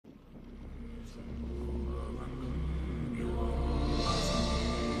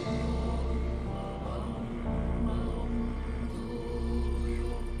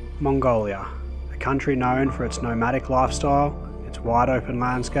Mongolia, a country known for its nomadic lifestyle, its wide open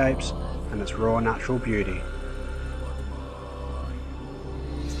landscapes, and its raw natural beauty.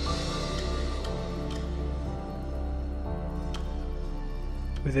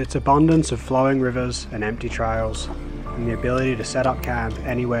 With its abundance of flowing rivers and empty trails, and the ability to set up camp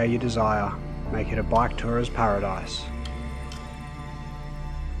anywhere you desire, make it a bike tourer's paradise.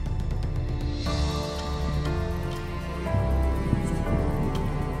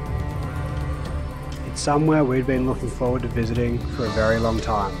 It's somewhere we'd been looking forward to visiting for a very long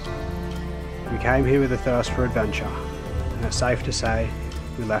time. We came here with a thirst for adventure, and it's safe to say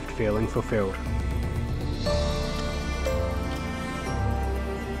we left feeling fulfilled.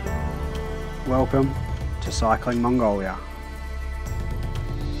 Welcome to Cycling Mongolia.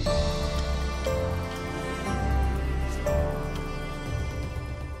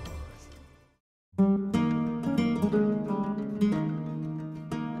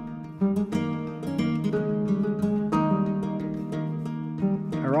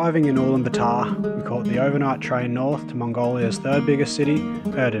 Arriving in Ulaanbaatar, we caught the overnight train north to Mongolia's third biggest city,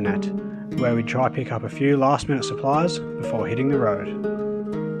 Erdenet, where we'd try pick up a few last minute supplies before hitting the road.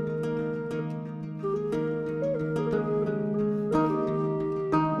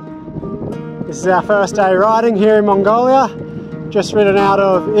 This is our first day riding here in Mongolia. Just ridden out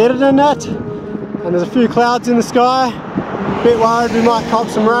of Erdenet, and there's a few clouds in the sky. A bit worried we might cop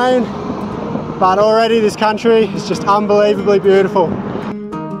some rain, but already this country is just unbelievably beautiful.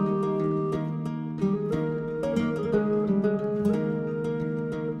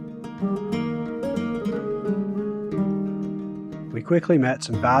 We quickly met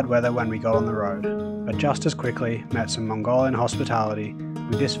some bad weather when we got on the road, but just as quickly met some Mongolian hospitality,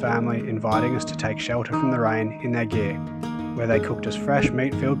 with this family inviting us to take shelter from the rain in their gear, where they cooked us fresh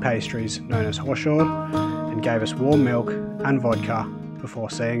meat-filled pastries known as hoshor and gave us warm milk and vodka before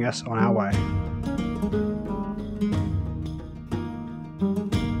seeing us on our way.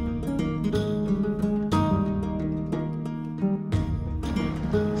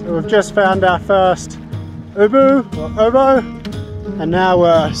 So we've just found our first ubu or obo, and now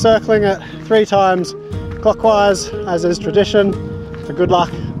we're circling it 3 times clockwise as is tradition for good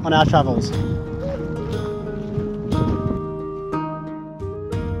luck on our travels.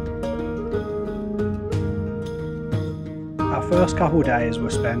 Our first couple days were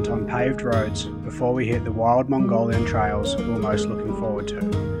spent on paved roads before we hit the wild Mongolian trails we were most looking forward to,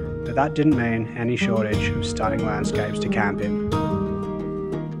 but that didn't mean any shortage of stunning landscapes to camp in.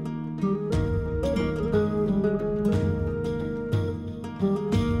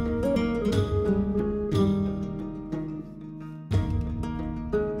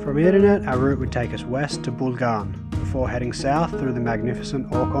 From Erdenet, our route would take us west to Bulgan, before heading south through the magnificent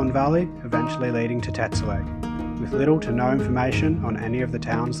Orkhon Valley, eventually leading to Tetseleg, with little to no information on any of the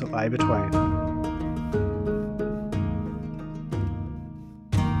towns that lay between.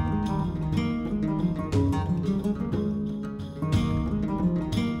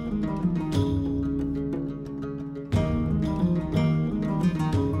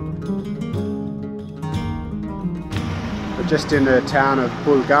 Just in the town of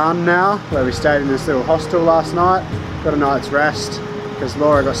Bulgan now, where we stayed in this little hostel last night. Got a night's rest because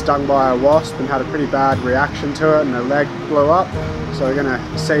Laura got stung by a wasp and had a pretty bad reaction to it and her leg blew up. So we're going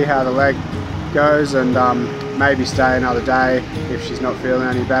to see how the leg goes and maybe stay another day if she's not feeling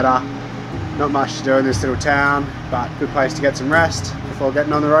any better. Not much to do in this little town, but good place to get some rest before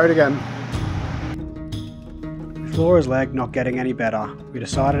getting on the road again. With Laura's leg not getting any better, we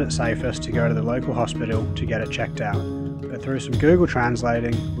decided it safest to go to the local hospital to get it checked out. But through some Google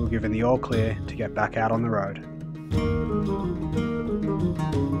translating, we were given the all clear to get back out on the road.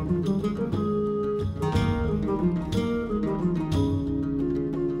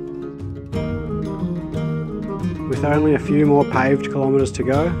 With only a few more paved kilometres to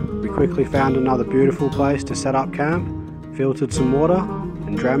go, we quickly found another beautiful place to set up camp, filtered some water,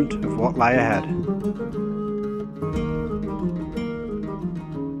 and dreamt of what lay ahead.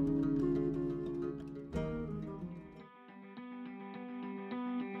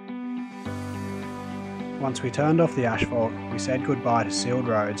 Once we turned off the asphalt, we said goodbye to sealed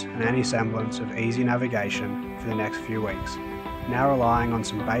roads and any semblance of easy navigation for the next few weeks, now relying on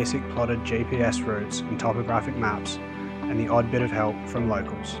some basic plotted GPS routes and topographic maps, and the odd bit of help from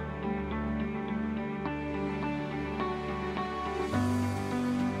locals.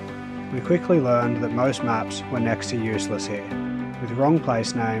 We quickly learned that most maps were next to useless here. With wrong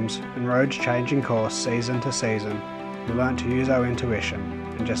place names and roads changing course season to season, we learnt to use our intuition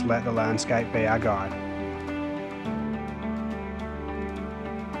and just let the landscape be our guide.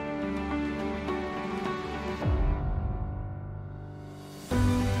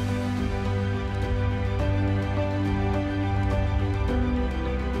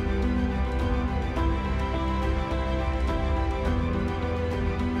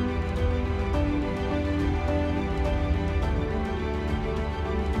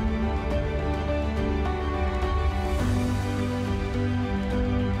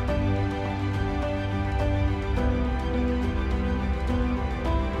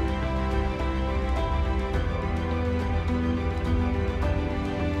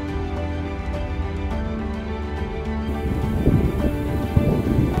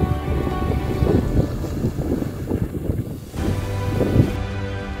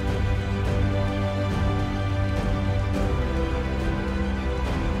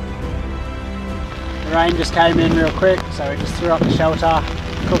 just came in real quick, so we just threw up the shelter,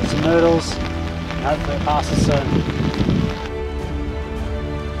 cooked some noodles, and hopefully it passes soon.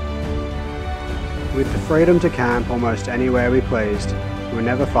 With the freedom to camp almost anywhere we pleased, we were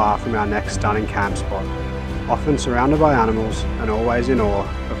never far from our next stunning camp spot, often surrounded by animals and always in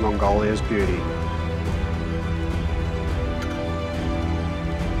awe of Mongolia's beauty.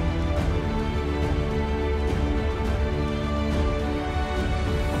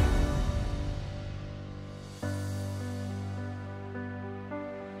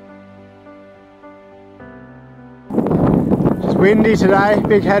 It's windy today,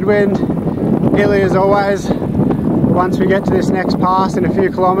 big headwind, hilly as always. Once we get to this next pass in a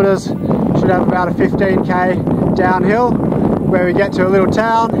few kilometres, should have about a 15k downhill where we get to a little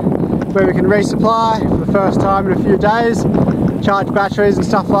town where we can resupply for the first time in a few days, charge batteries and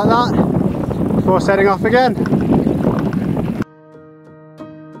stuff like that before setting off again.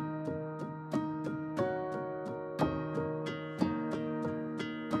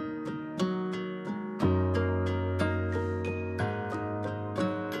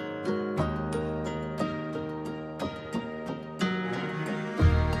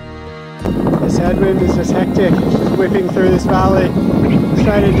 This headwind is just hectic, it's just whipping through this valley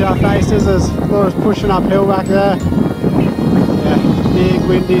straight into our faces as Laura's pushing uphill back there. Yeah, big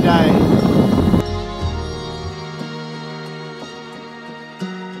windy day.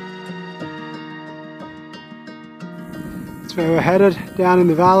 That's where we're headed, down in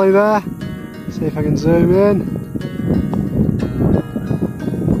the valley there. See if I can zoom in.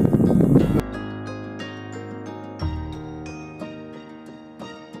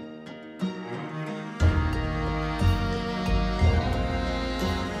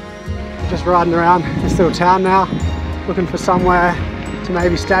 Just riding around this little town now, looking for somewhere to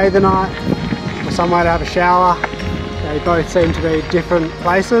maybe stay the night or somewhere to have a shower. They both seem to be different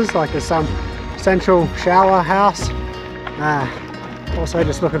places, like there's some central shower house. Also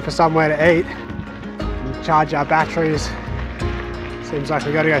just looking for somewhere to eat and charge our batteries. Seems like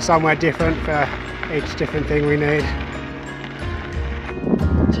we've got to go somewhere different for each different thing we need.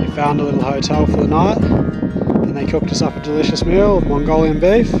 So we found a little hotel for the night and they cooked us up a delicious meal of Mongolian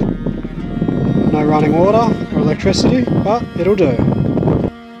beef. No running water or electricity, but it'll do.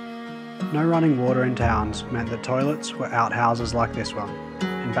 No running water in towns meant that toilets were outhouses like this one,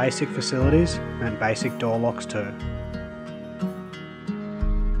 and basic facilities meant basic door locks too.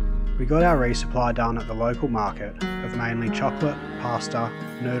 We got our resupply done at the local market of mainly chocolate, pasta,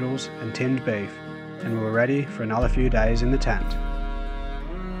 noodles and tinned beef, and we were ready for another few days in the tent.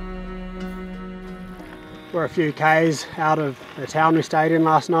 We're a few k's out of the town we stayed in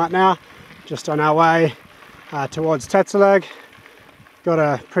last night now, just on our way towards Tetzeleg. Got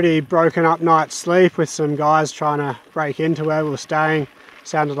a pretty broken up night's sleep with some guys trying to break into where we were staying.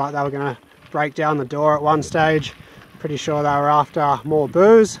 Sounded like they were going to break down the door at one stage. Pretty sure they were after more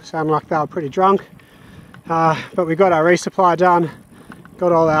booze. Sounded like they were pretty drunk. But we got our resupply done,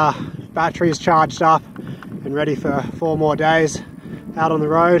 got all our batteries charged up and ready for 4 more days out on the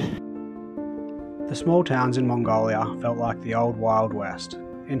road. The small towns in Mongolia felt like the old Wild West.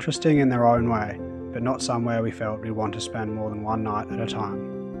 Interesting in their own way, but not somewhere we felt we'd want to spend more than one night at a time.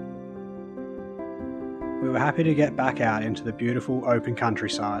 We were happy to get back out into the beautiful open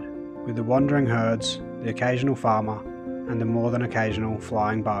countryside, with the wandering herds, the occasional farmer, and the more than occasional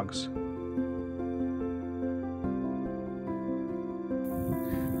flying bugs.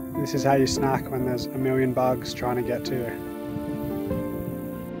 This is how you snack when there's a million bugs trying to get to you.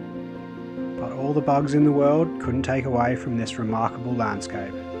 But all the bugs in the world couldn't take away from this remarkable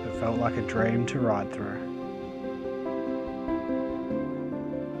landscape that felt like a dream to ride through.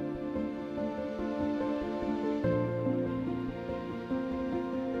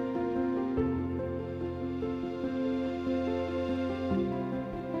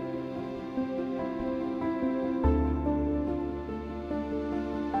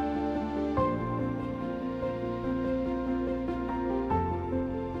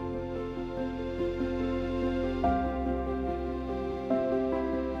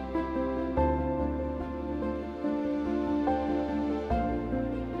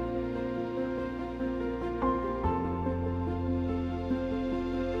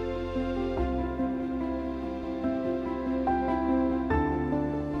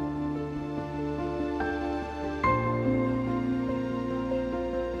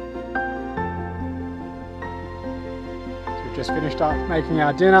 Just finished up making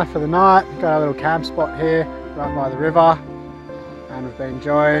our dinner for the night. Got our little camp spot here right by the river, and we've been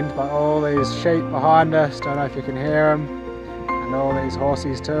joined by all these sheep behind us. Don't know if you can hear them, and all these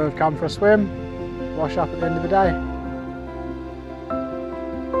horses too have come for a swim, wash up at the end of the day.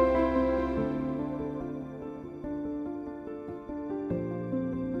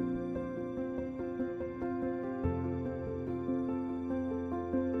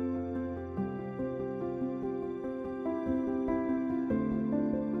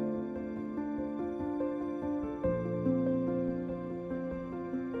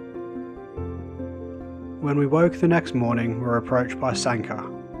 When we woke the next morning, we were approached by Sanka,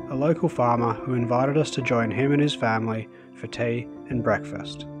 a local farmer who invited us to join him and his family for tea and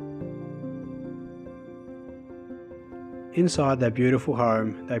breakfast. Inside their beautiful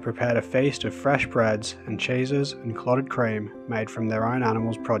home, they prepared a feast of fresh breads and cheeses and clotted cream made from their own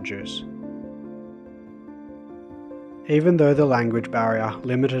animals' produce. Even though the language barrier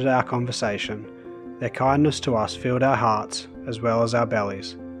limited our conversation, their kindness to us filled our hearts as well as our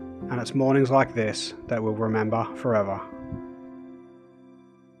bellies, and it's mornings like this that we'll remember forever.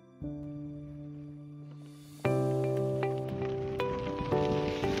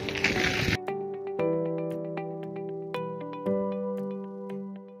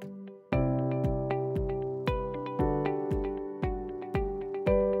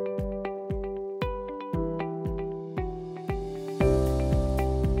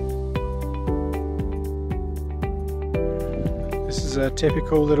 This is a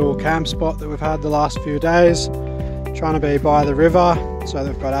typical little camp spot that we've had the last few days, trying to be by the river so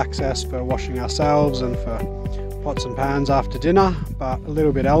they've got access for washing ourselves and for pots and pans after dinner, but a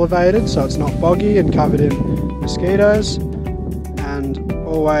little bit elevated so it's not boggy and covered in mosquitoes, and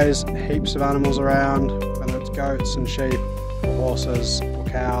always heaps of animals around, whether it's goats and sheep or horses or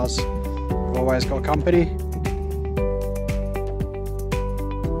cows. We've always got company.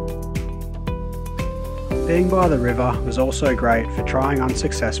 Being by the river was also great for trying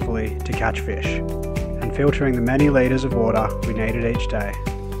unsuccessfully to catch fish and filtering the many litres of water we needed each day.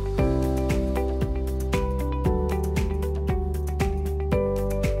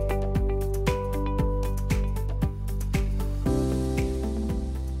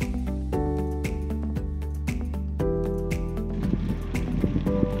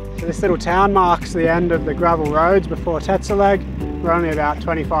 So this little town marks the end of the gravel roads before Tetzeleg. We're only about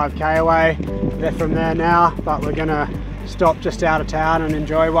 25k away from there now, but we're going to stop just out of town and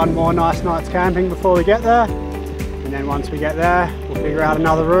enjoy one more nice night's camping before we get there. And then once we get there, we'll figure out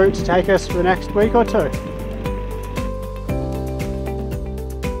another route to take us for the next week or two.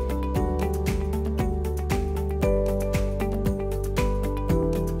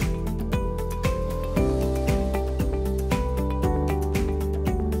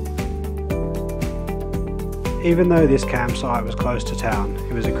 Even though this campsite was close to town,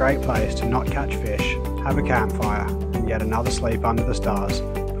 it was a great place to not catch fish, have a campfire and get another sleep under the stars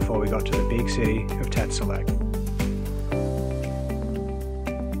before we got to the big city of Tetzeleg.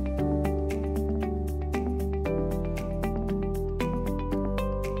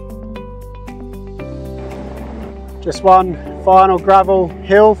 Just one final gravel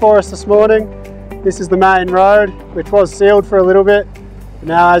hill for us this morning. This is the main road, which was sealed for a little bit, but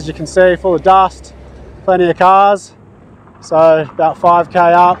now, as you can see, full of dust. Plenty of cars, so about 5k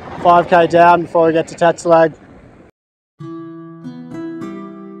up, 5k down before we get to Tetzeleg.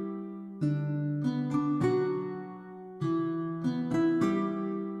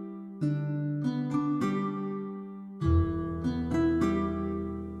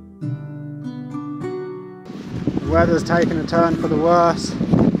 The weather's taken a turn for the worse.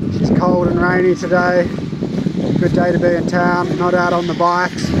 It's cold and rainy today. Good day to be in town, not out on the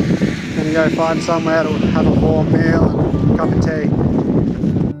bikes. Gonna go find somewhere to have a warm meal and a cup of tea.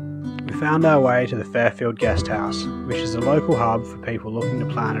 We found our way to the Fairfield Guest House, which is a local hub for people looking to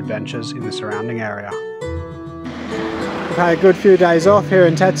plan adventures in the surrounding area. We've had a good few days off here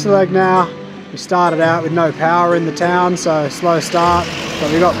in Tetzeleg now. We started out with no power in the town, so slow start,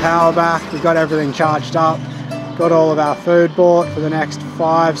 but we got power back, we got everything charged up, got all of our food bought for the next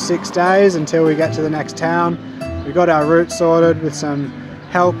 5-6 days until we get to the next town. We got our route sorted with some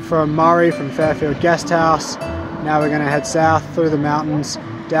help from Murray from Fairfield Guest House. Now we're going to head south through the mountains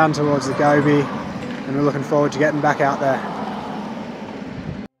down towards the Gobi, and we're looking forward to getting back out there.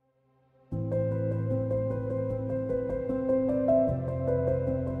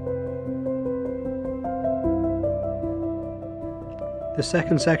 The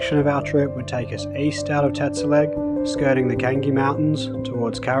second section of our trip would take us east out of Tetzeleg, skirting the Kangi Mountains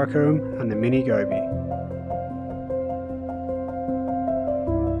towards Karakum and the mini Gobi.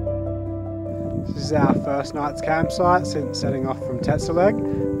 This is our first night's campsite since setting off from Tetzeleg.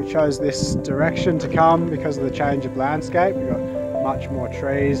 We chose this direction to come because of the change of landscape. We've got much more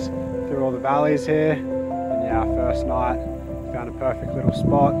trees through all the valleys here. And yeah, our first night, we found a perfect little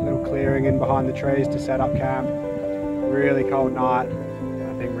spot, a little clearing in behind the trees to set up camp. Really cold night.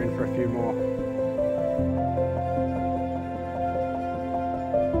 I think we're in for a few more.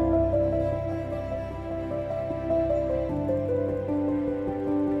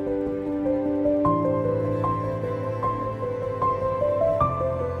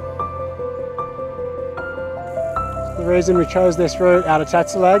 The reason we chose this route out of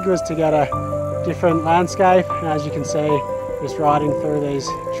Tetzeleg was to get a different landscape, and as you can see, just riding through these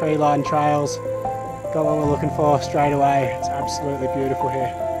tree-lined trails, got what we're looking for straight away. It's absolutely beautiful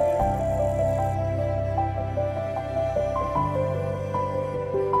here.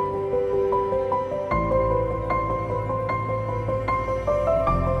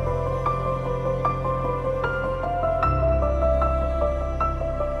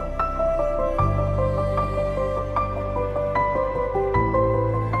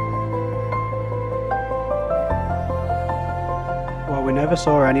 While we never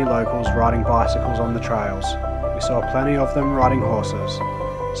saw any locals riding bicycles on the trails, we saw plenty of them riding horses,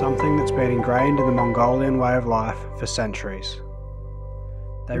 something that's been ingrained in the Mongolian way of life for centuries.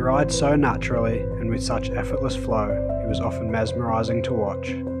 They ride so naturally and with such effortless flow, it was often mesmerising to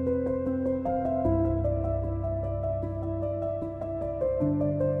watch.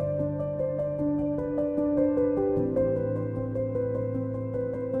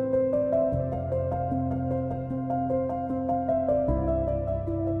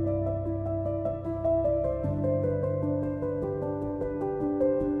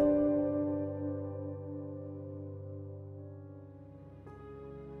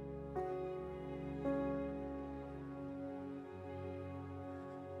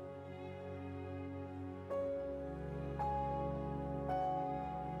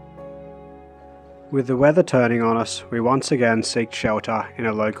 With the weather turning on us, we once again seeked shelter in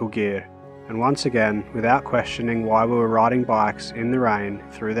a local gear, and once again, without questioning why we were riding bikes in the rain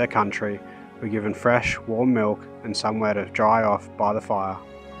through their country, were given fresh, warm milk and somewhere to dry off by the fire.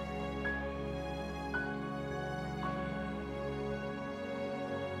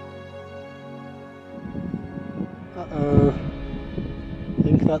 Uh-oh, I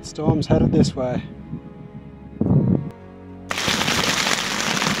think that storm's headed this way.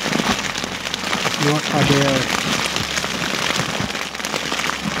 Not ideal.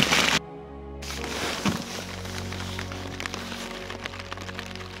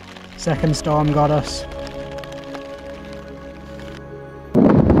 Second storm got us.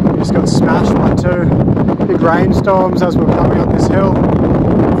 We just got smashed by two big rainstorms as we were coming up this hill.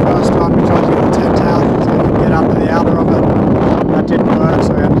 First one we tried to get the tent out so we could get up to the outer of it. That didn't work,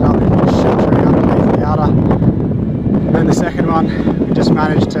 so we ended up sheltering underneath the outer. And then the second one, we just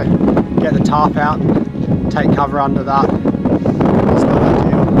managed to get the tarp out and take cover under that. It's not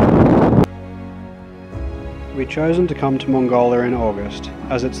ideal. We'd chosen to come to Mongolia in August,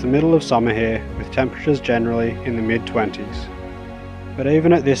 as it's the middle of summer here, with temperatures generally in the mid-20s. But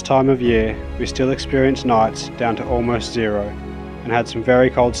even at this time of year, we still experienced nights down to almost zero, and had some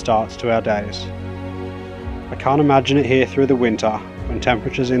very cold starts to our days. I can't imagine it here through the winter, when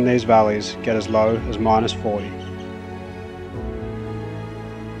temperatures in these valleys get as low as -40.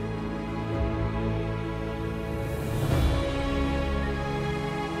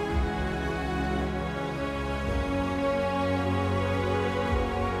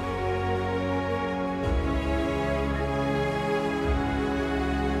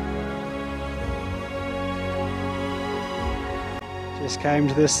 Just came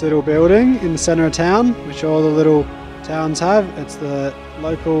to this little building in the centre of town, which all the little towns have. It's the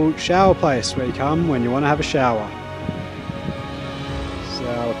local shower place where you come when you want to have a shower. This is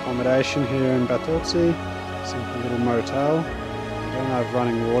our accommodation here in Batoltsi, simple little motel. We don't have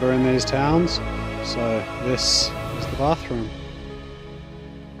running water in these towns, so this is the bathroom.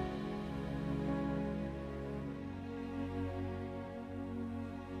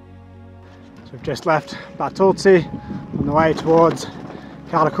 So we've just left Batoltsi on the way towards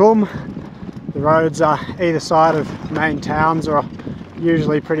Karakum. The roads either side of main towns are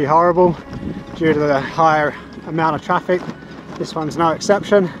usually pretty horrible due to the higher amount of traffic. This one's no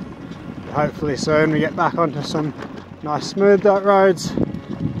exception. But hopefully soon we get back onto some nice smooth dirt roads,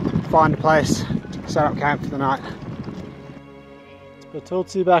 find a place to set up camp for the night. It's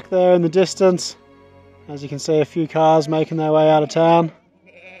Batoltsi back there in the distance. As you can see, a few cars making their way out of town.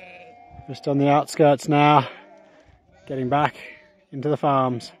 Just on the outskirts now, getting back into the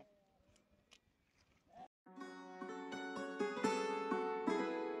farms.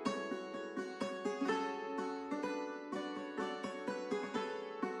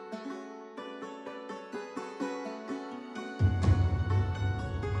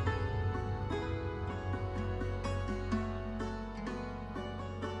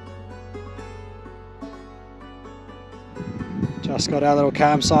 Just got our little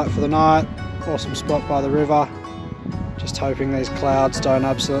campsite for the night. Awesome spot by the river. Just hoping these clouds don't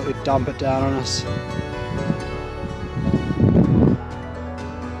absolutely dump it down on us.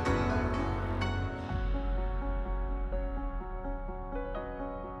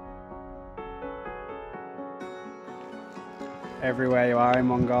 everywhere you are in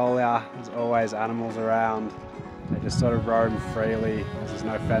Mongolia, there's always animals around. They just sort of roam freely. There's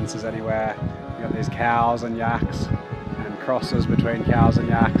no fences anywhere. You've got these cows and yaks and crosses between cows and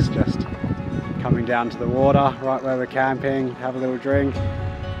yaks just coming down to the water right where we're camping, have a little drink.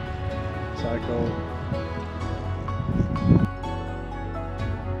 So cool.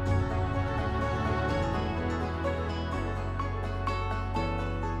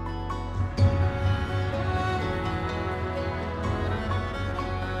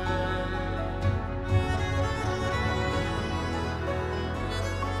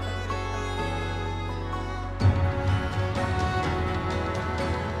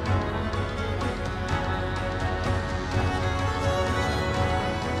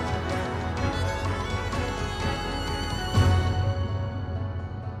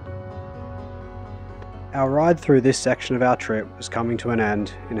 Our ride through this section of our trip was coming to an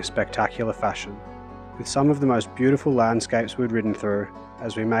end in a spectacular fashion, with some of the most beautiful landscapes we'd ridden through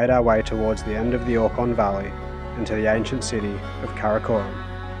as we made our way towards the end of the Orkhon Valley and to the ancient city of Karakorum.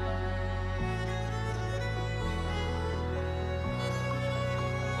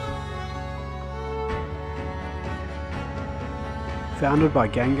 Founded by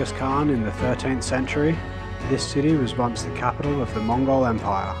Genghis Khan in the 13th century, this city was once the capital of the Mongol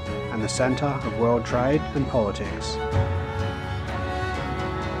Empire and the centre of world trade and politics.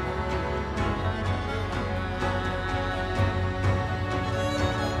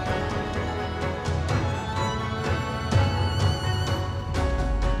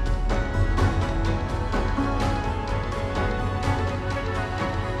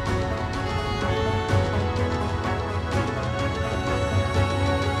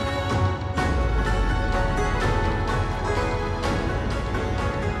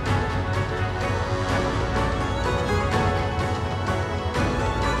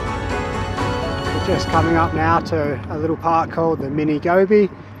 Just coming up now to a little park called the Mini Gobi,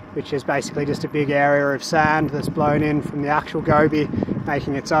 which is basically just a big area of sand that's blown in from the actual Gobi,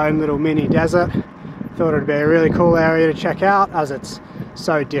 making its own little mini desert. Thought it'd be a really cool area to check out as it's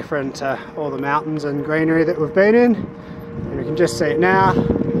so different to all the mountains and greenery that we've been in. And we can just see it now.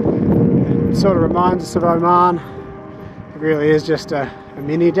 It sort of reminds us of Oman. It really is just a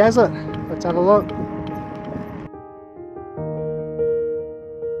mini desert. Let's have a look.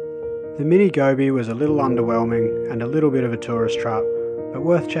 The Mini Gobi was a little underwhelming and a little bit of a tourist trap, but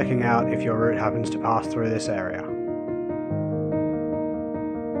worth checking out if your route happens to pass through this area.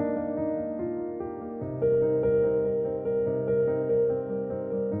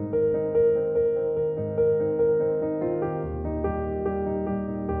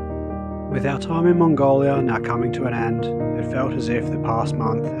 With our time in Mongolia now coming to an end, it felt as if the past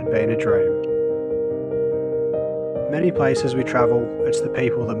month had been a dream. Many places we travel, it's the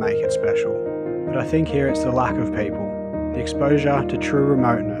people that make it special, but I think here it's the lack of people, the exposure to true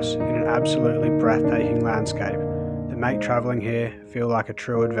remoteness in an absolutely breathtaking landscape that make travelling here feel like a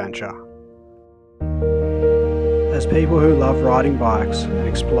true adventure. As people who love riding bikes and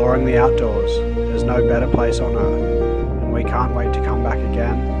exploring the outdoors, there's no better place on earth, and we can't wait to come back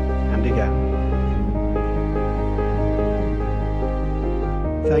again and again.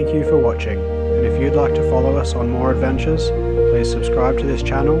 Thank you for watching, and if you'd like to follow us on more adventures, please subscribe to this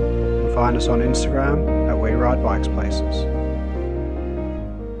channel and find us on Instagram at We Ride Bikes Places.